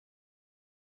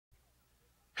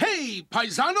Hey,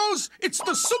 paisanos, it's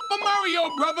the Super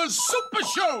Mario Brothers Super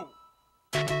Show!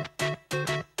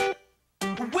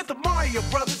 With the Mario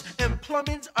Brothers and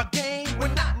plumbing's a game. We're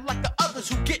not like the others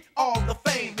who get all the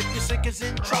fame. If your sink is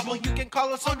in trouble, you can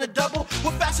call us on the double.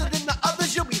 We're faster than the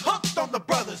others, you'll be hooked on the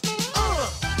brothers.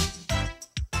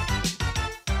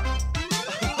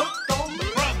 Hooked on the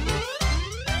brothers.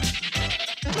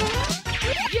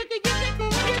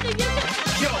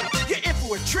 Yo, you're in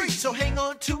for a treat, so hang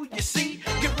on to your seat.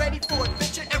 Get ready for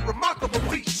adventure and remarkable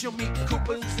feats. You'll meet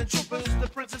Koopas and Troopers, the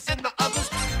princess and the others.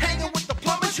 Hanging with the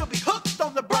plumbers, you'll be hooked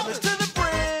on the brothers to the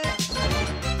bridge.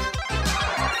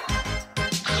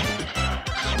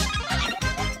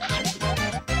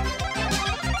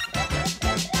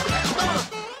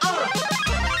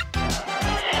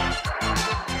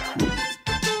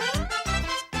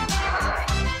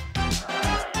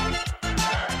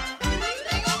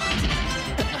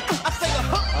 I say a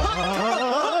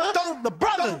hooked on the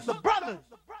brothers. The brothers.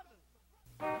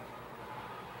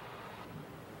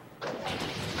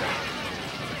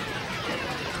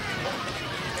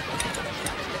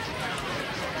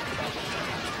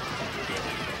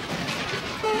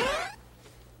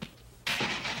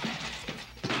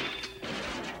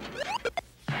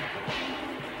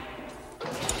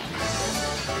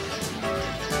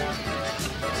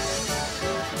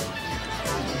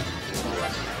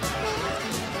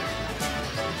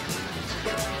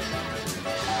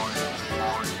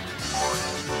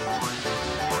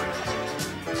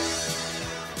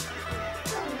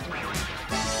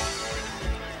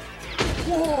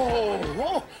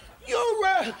 Whoa!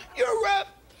 You're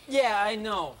Yeah, I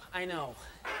know.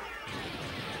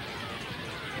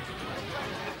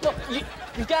 Look, you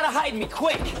gotta hide me,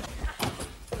 quick.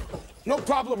 No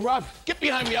problem, Rob. Get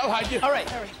behind me, I'll hide you. All right.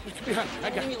 Get behind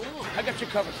me. I got you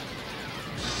covered.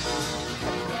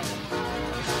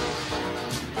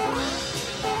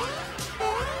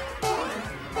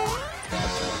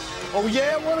 Oh,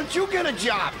 yeah? Why don't you get a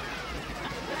job?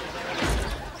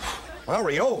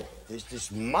 Mario, there's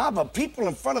this mob of people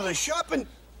in front of the shop, and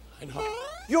I know.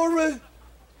 you're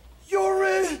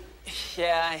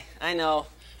Yeah, I know.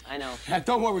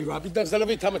 Don't worry, Rob. He does that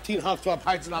every time a teen heartthrob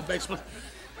hides in our basement.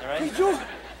 All right. You're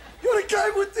the guy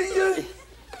with the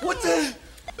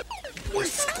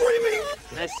screaming.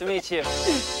 Nice to meet you.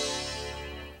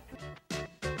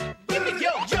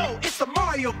 Yo, it's the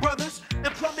Mario Brothers,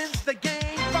 and plumbing's the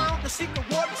game. Found the secret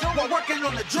water zone while working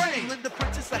on the drain. Lend the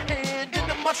princess a hand in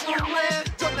the mushroom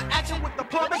land. Join the action with the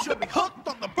plumbers, you'll be hooked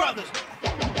on the brothers.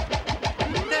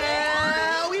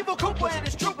 Now, evil Koopa and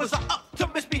his troopers are up to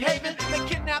misbehaving. They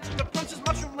kidnapped the princess,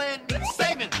 mushroom land needs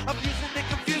saving. Abusing and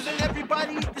confusing,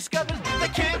 everybody discovers they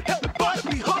can't help but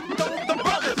be hooked on the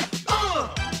brothers.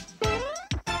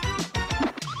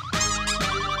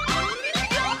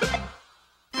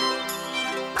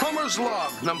 Plumber's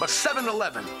log number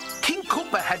 711. King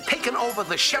Koopa had taken over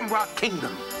the Shamrock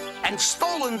Kingdom and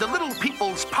stolen the little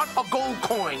people's pot of gold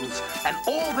coins and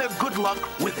all their good luck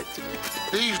with it.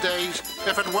 These days,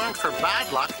 if it weren't for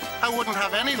bad luck, I wouldn't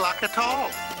have any luck at all.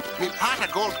 Me pot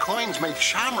of gold coins made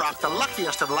Shamrock the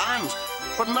luckiest of lands,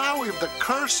 but now we've the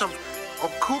curse of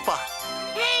Koopa.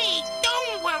 Hey,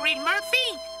 don't worry,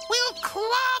 Murphy. We'll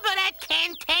clobber that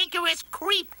cantankerous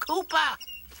creep Koopa.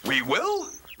 We will?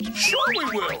 Sure we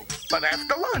will. But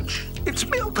after lunch. It's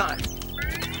mealtime.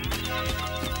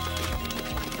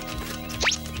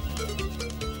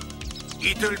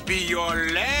 It'll be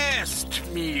your last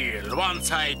meal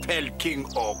once I tell King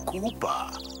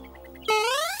Koopa.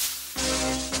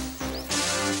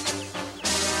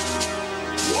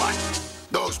 What?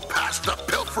 Those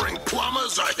pasta-pilfering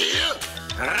plumbers are here?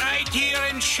 Right here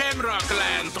in Shamrock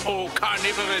Land, O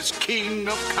carnivorous king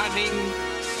of cunning.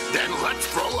 Then let's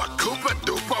throw a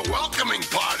Koopa-Doopa welcoming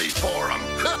party for them.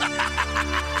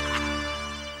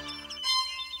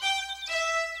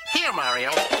 Here,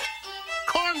 Mario.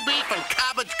 Corned beef and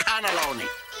cabbage cannelloni.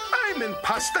 I'm in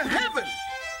pasta heaven.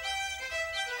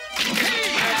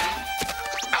 Hey!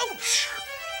 Ouch!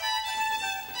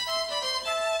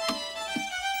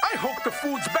 I hope the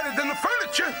food's better than the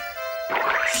furniture.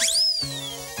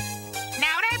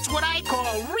 Now that's what I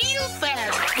call real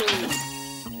fast food.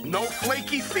 No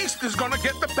flaky feast is gonna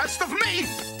get the best of me.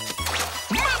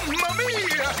 Mamma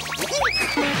mia!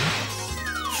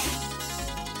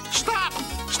 Stop!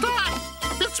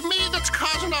 It's me that's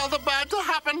causing all the bad to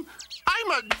happen.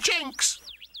 I'm a jinx.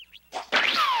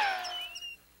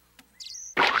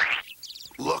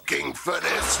 Looking for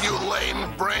this, you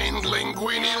lame-brained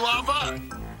linguini lover?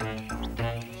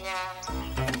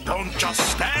 Don't just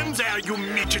stand there, you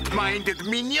midget-minded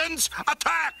minions.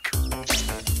 Attack!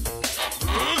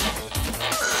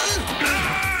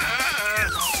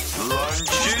 Lunch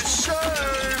is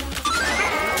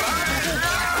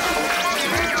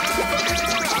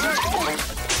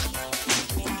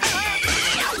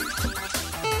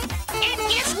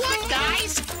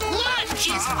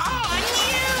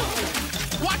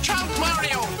Watch out,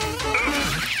 Mario!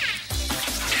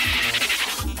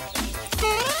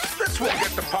 This will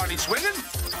get the party swinging.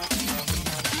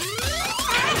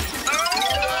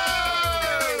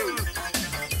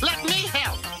 Let me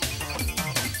help.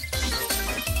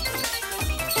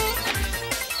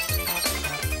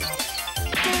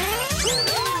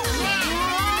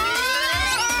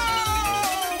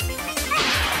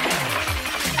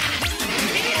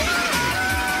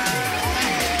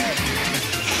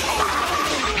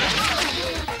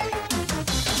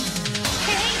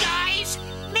 Hey, guys,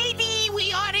 maybe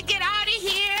we ought to get out of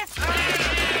here.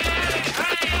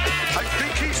 I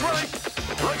think he's right.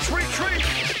 Let's retreat,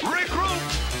 regroup,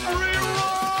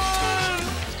 rerun!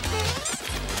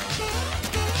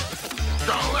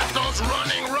 Don't let those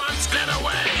running runs get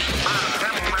away.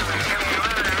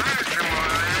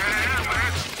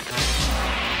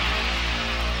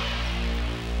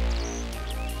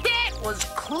 That was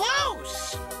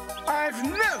close. I've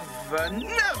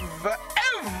never,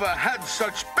 ever had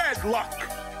such bad luck.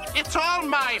 It's all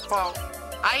my fault.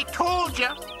 I told you,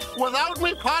 without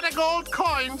me pot of gold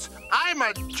coins, I'm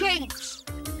a jinx.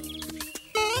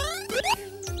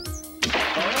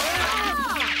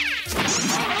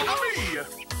 Me!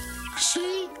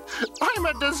 See? I'm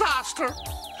a disaster.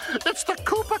 It's the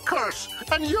Koopa curse,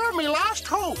 and you're my last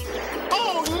hope.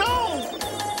 Oh, no!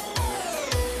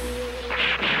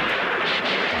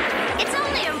 It's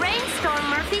only a rainstorm,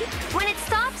 Murphy. When it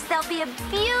stops, there'll be a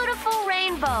beautiful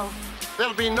rainbow.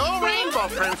 There'll be no rainbow,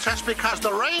 Princess, because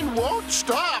the rain won't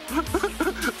stop.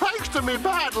 Thanks to me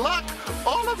bad luck,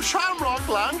 all of Shamrock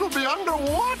Land will be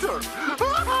underwater.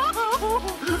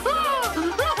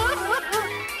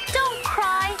 Don't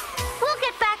cry. We'll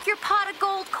get back your pot of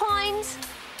gold coins.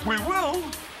 We will.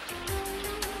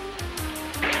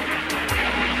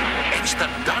 It's the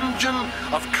dungeon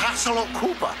of Castle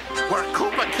Koopa, where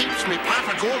Koopa keeps me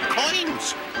pot of gold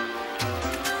coins.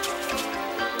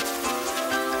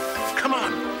 Come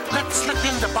on, let's slip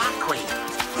in the back way.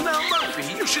 Now, Murphy,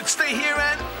 you should stay here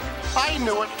and... I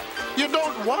knew it. You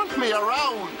don't want me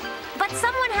around. But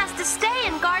someone has to stay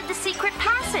and guard the secret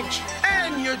passage.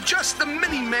 And you're just the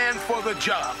mini-man for the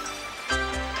job.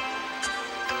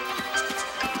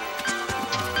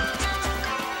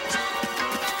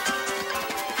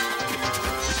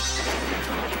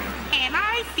 And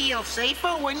I feel safer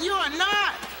when you're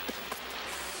not.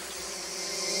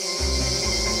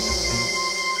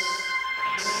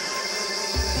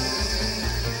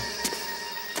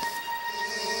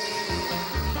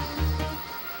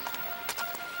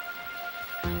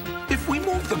 If we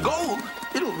move the gold,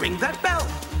 it'll ring that bell.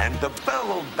 And the bell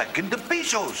will beckon to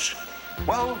pesos.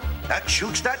 Well, that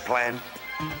shoots that plan.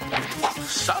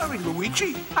 Sorry,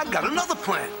 Luigi. I got another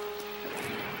plan.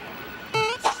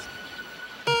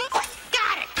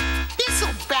 Got it.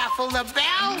 This'll baffle the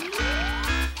bell.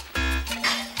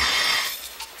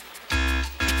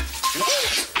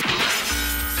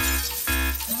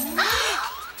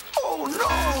 Oh,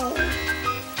 no!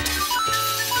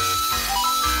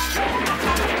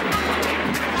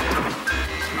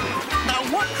 Now,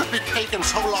 what could be taking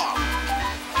so long?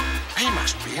 They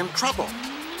must be in trouble.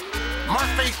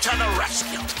 Murphy to the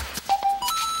rescue.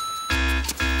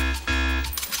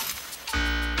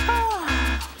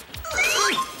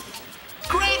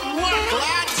 Great work,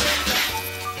 lads!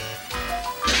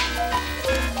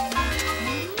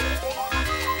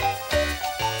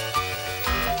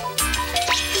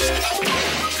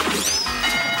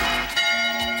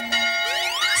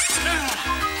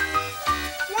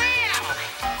 Well,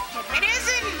 if it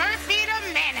isn't Murphy the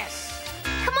Menace.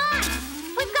 Come on.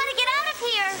 We've got to get out of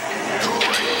here.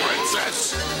 Princess,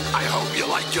 I hope you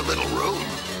like your little room,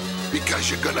 because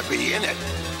you're gonna be in it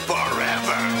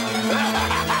forever.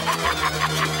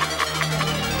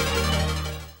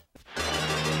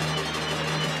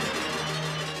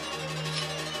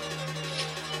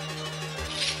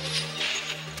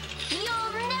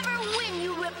 You'll never win,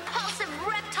 you repulsive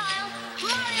reptile.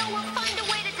 Mario will find a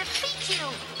way to defeat you.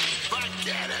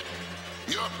 Forget it.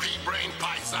 Your pea-brain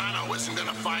paisano isn't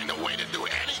gonna find a way to do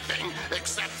anything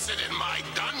except sit in my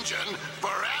dungeon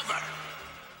forever.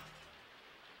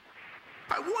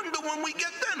 I wonder when we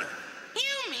get dinner.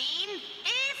 You mean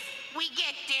if we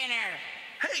get dinner?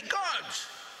 Hey, guards!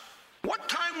 What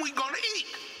time we gonna eat?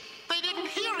 They didn't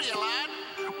hear you, lad.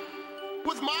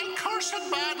 With my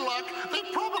cursed bad luck, they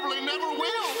probably never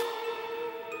will.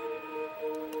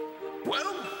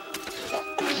 Well,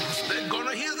 they're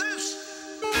gonna hear this.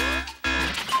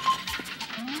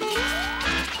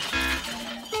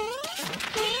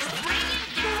 He's bringing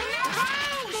down the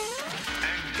house.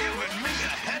 And giving me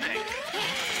a headache.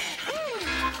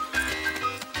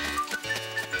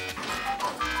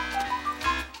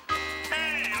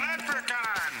 Hey,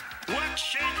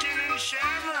 shaking in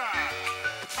Shamrock.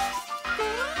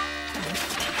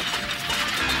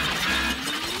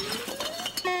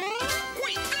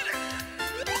 We did it!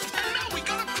 And now we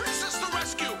got a princess to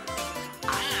rescue!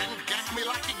 And get me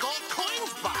lucky gold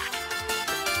coins back.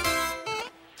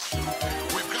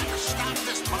 We've got to stop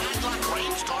this bad luck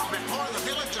rainstorm before the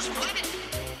village is flooded.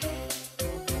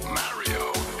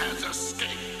 Mario has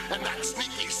escaped, and that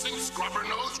sneaky sink scrubber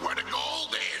knows where the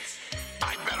gold is.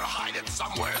 I better hide it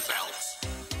somewhere else.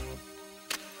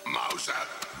 Mouser,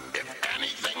 if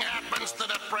anything happens to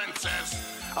the princess,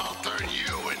 I'll turn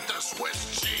you into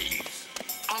Swiss cheese.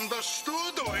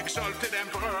 Understood, O exalted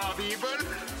Emperor of Evil.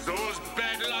 Those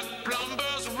bad luck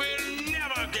plumbers will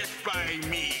never get by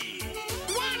me.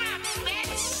 Wanna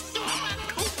bet, Storm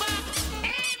Koopa?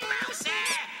 Hey, Mouser!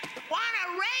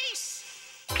 Wanna race?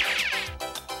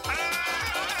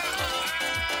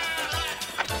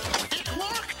 It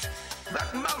worked!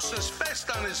 That mouse is fast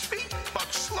on his feet,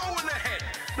 but slow in the head.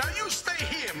 Now you stay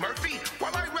here, Murphy,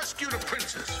 while I rescue the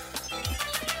princess.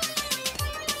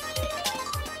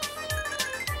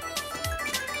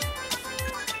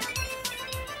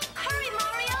 Hurry,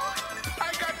 Mario!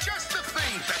 I got just the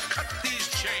thing to cut these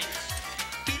chains.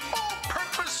 The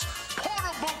all-purpose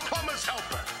portable plumber's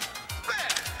helper.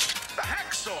 There, the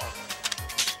hacksaw.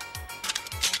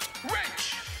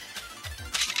 Wrench.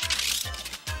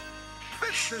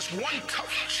 This is one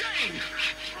tough chain.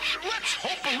 Let's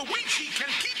hope Luigi can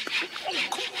keep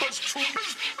Koopa's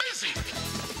troopers busy.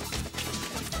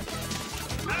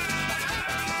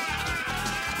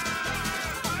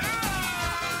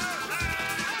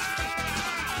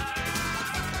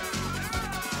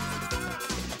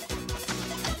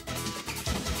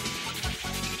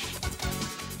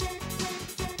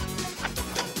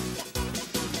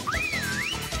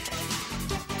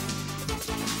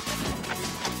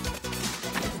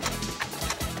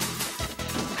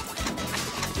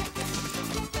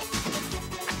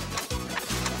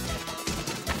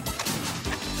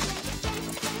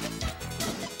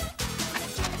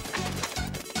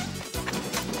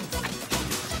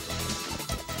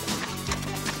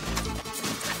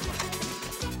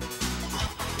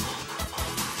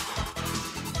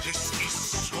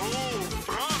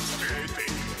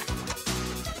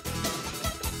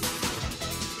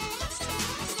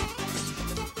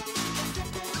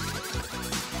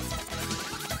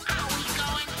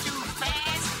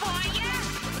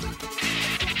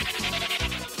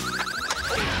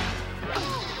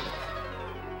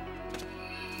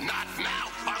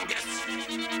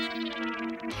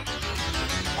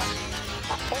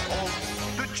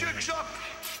 Jig's up!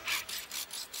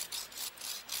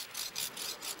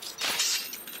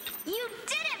 You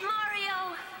did it,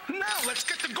 Mario! Now let's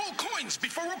get the gold coins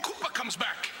before Koopa comes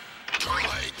back. Too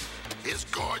late. His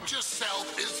gorgeous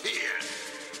self is here.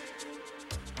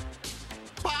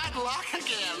 Bad luck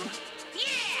again.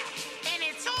 Yeah, and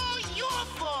it's all your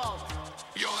fault.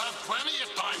 You'll have plenty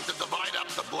of time to divide up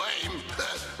the blame,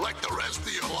 like the rest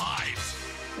of your lives.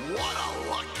 What a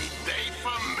lucky day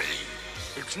for me.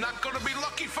 It's not gonna be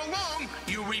lucky for long,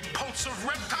 you repulsive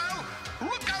reptile.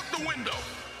 Look out the window.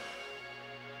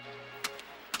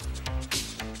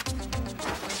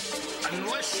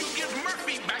 Unless you give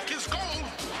Murphy back his gold,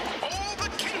 all the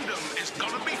kingdom is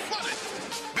gonna be flooded.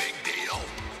 Big deal.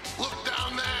 Look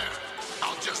down there.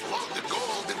 I'll just load the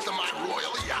gold into my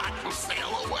royal yacht and sail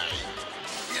away.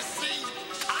 You see,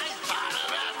 I thought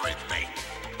of everything.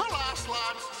 Alas,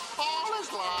 lads, all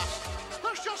is lost.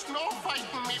 There's just no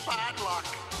fighting me bad luck.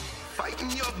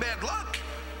 Fighting your bad luck?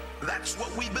 That's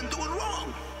what we've been doing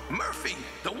wrong. Murphy,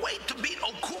 the way to beat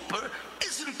Koopa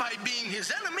isn't by being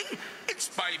his enemy, it's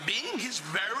by being his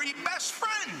very best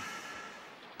friend.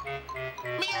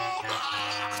 Me old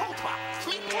Koopa,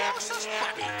 me closest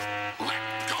buddy.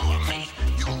 Let go of me,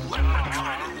 you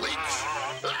leprechaun leech.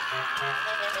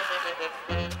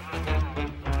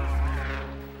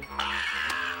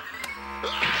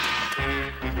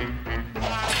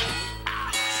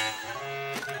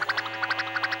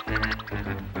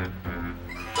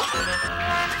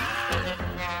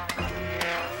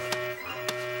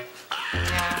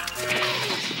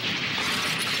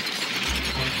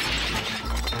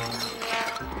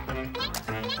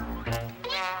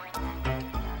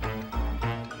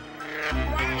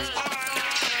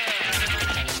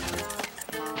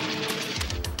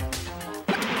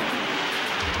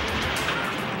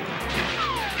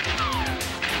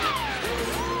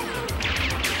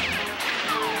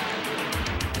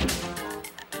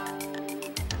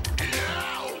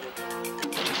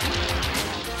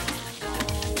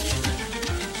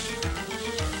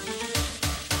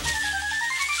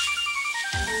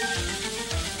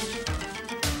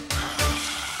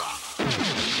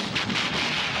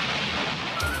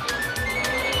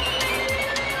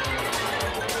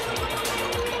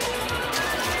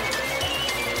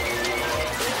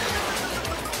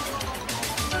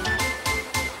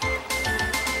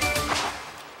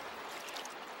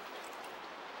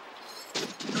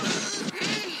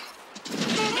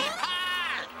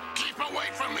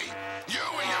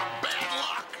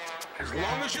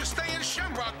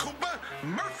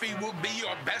 will be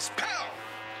your best pal.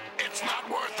 It's not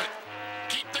worth it.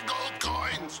 Keep the gold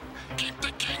coins. Keep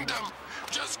the kingdom.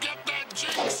 Just get that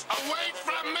jinx away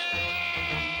from me!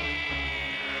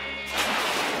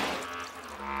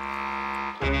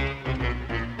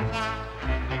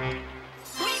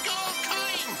 Me gold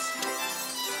coins!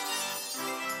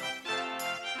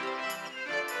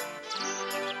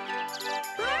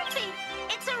 Murphy,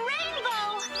 it's a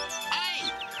rainbow.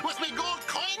 Hey, with me gold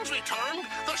coins returned,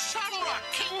 the Shamrock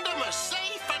Kingdom is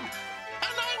safe and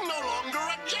I'm no longer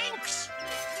a jinx.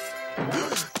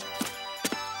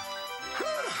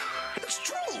 It's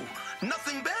true.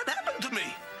 Nothing bad happened to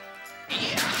me.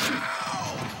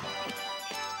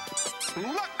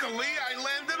 Luckily, I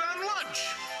landed on lunch.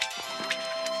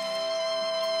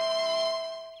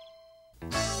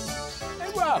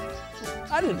 Hey, Rob,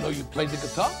 I didn't know you played the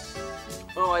guitar.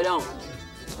 Oh, I don't.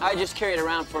 I just carry it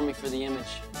around for me for the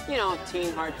image. You know,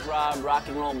 teen heartthrob, rock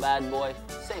and roll bad boy,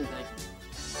 same thing.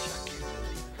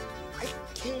 I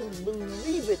can't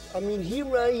believe it. I mean,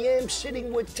 here I am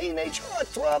sitting with teenage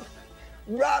heartthrob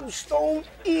Rob Stone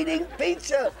eating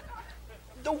pizza.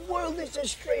 The world is a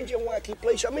strange and wacky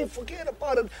place. I mean, forget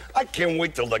about it. I can't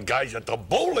wait till the guys at the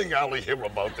bowling alley hear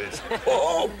about this.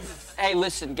 Oh. Hey,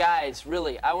 listen, guys,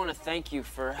 really, I want to thank you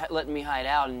for letting me hide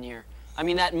out in here. I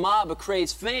mean, that mob of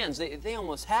crazed fans, they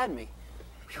almost had me.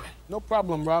 No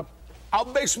problem, Rob. Our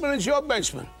basement is your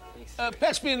basement.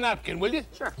 Pass me a napkin, will you?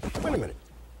 Sure. Wait a minute.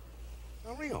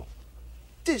 Mario,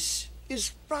 this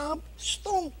is Rob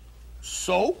Stone.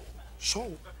 So?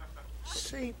 So,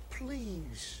 say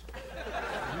please.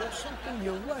 You know something?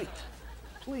 You're right.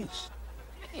 Please.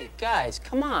 Hey, guys,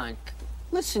 come on.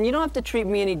 Listen, you don't have to treat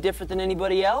me any different than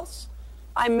anybody else.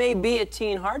 I may be a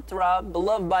teen heartthrob,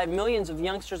 beloved by millions of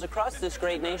youngsters across this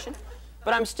great nation,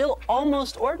 but I'm still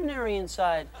almost ordinary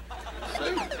inside.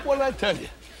 See? What'd I tell you?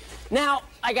 Now,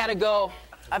 I gotta go.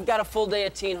 I've got a full day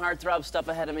of teen heartthrob stuff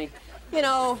ahead of me. You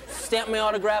know, stamp my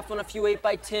autograph on a few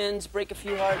 8x10s, break a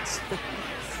few hearts.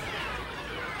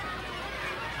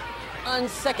 On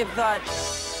second thought,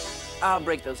 I'll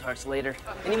break those hearts later.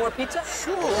 Any more pizza?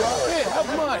 Sure, Rob. Here, have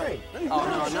mine.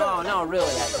 Oh, no,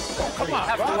 really. Come on, I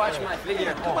have Rob. to watch my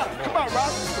figure. Come on,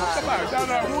 Rob. Come on, down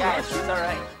there. Guys, it's all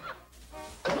right.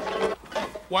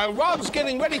 While Rob's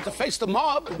getting ready to face the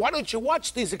mob, why don't you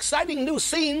watch these exciting new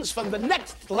scenes from the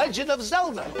next Legend of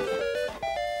Zelda?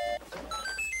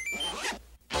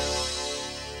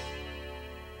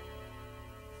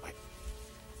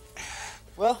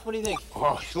 Well, what do you think?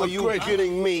 Oh, Are you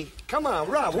kidding me? Come on,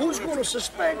 Rob, who's going to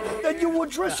suspect that you would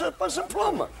dress up as a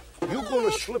plumber? You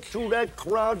going to slip through that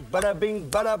crowd, bada bing,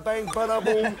 bada bang, bada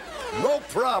boom? No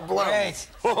problem. Great.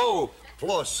 Oh,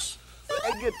 plus,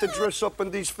 I get to dress up in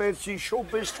these fancy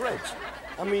showbiz threads.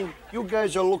 I mean, you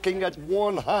guys are looking at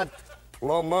one hot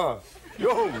plumber.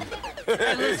 Yo.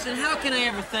 Hey, listen, how can I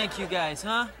ever thank you guys,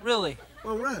 huh? Really?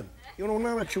 Well, Rob, you know,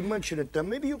 now that you mention it,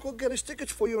 maybe you could get us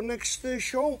tickets for your next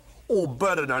show? Or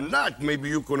better than that, maybe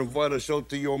you could invite us out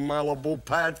to your Malibu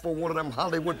pad for one of them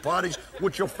Hollywood parties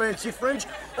with your fancy friends.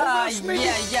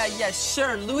 Yeah,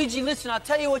 sure. Luigi, listen, I'll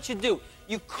tell you what you do.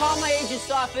 You call my agent's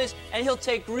office, and he'll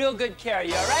take real good care of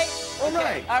you, all right? All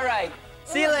right. All right.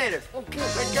 See you later. Okay,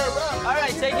 take care, Rob. All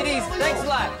right, take it easy. Thanks a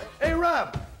lot. Hey,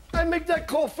 Rob, I make that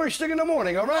call first thing in the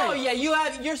morning, all right? Oh, yeah, you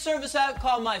have your service out,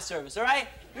 call my service, all right?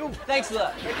 Thanks a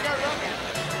lot. Take care,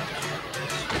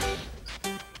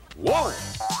 Rob. Whoa.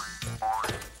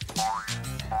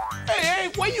 Hey,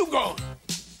 where you going?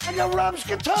 I got Rob's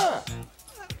guitar.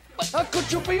 How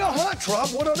could you be a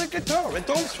heartthrob without a guitar? It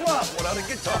don't throb without a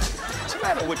guitar. What's the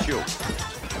matter with you?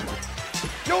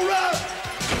 Yo, Rob!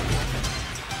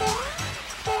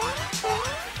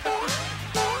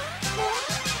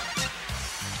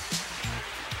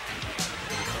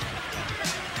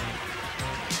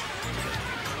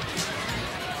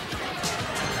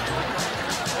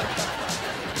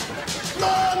 No,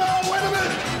 wait a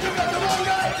minute! You got the wrong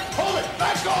guy! Hold it!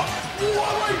 Back off!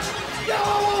 Whoa, yo!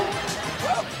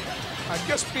 Well, I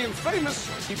guess being famous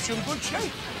keeps you in good shape.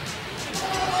 Wait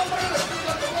a minute! You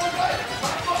got the wrong guy!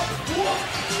 Back off! Whoa,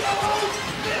 yo!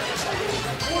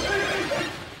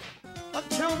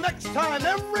 Until next time,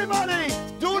 everybody,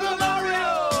 do the Mario!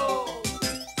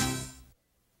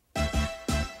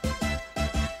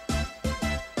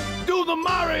 Do the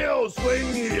Mario!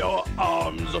 Swing your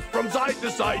arms from side to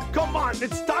side. Come on,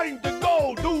 it's time to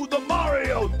go. Do the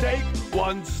Mario. Take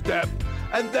one step,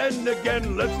 and then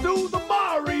again. Let's do the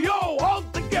Mario all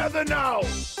together now.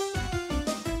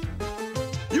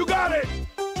 You got it.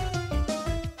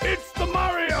 It's the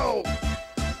Mario.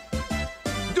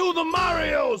 Do the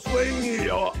Mario. Swing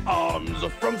your arms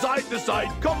from side to side.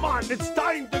 Come on, it's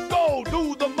time to go.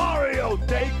 Do the Mario.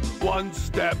 Take one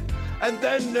step, and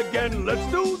then again. Let's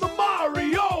do the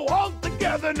Mario all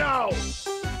together now.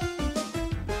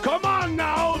 Come on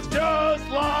now, just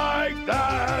like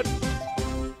that.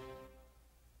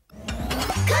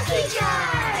 Cookie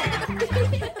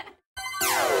jar!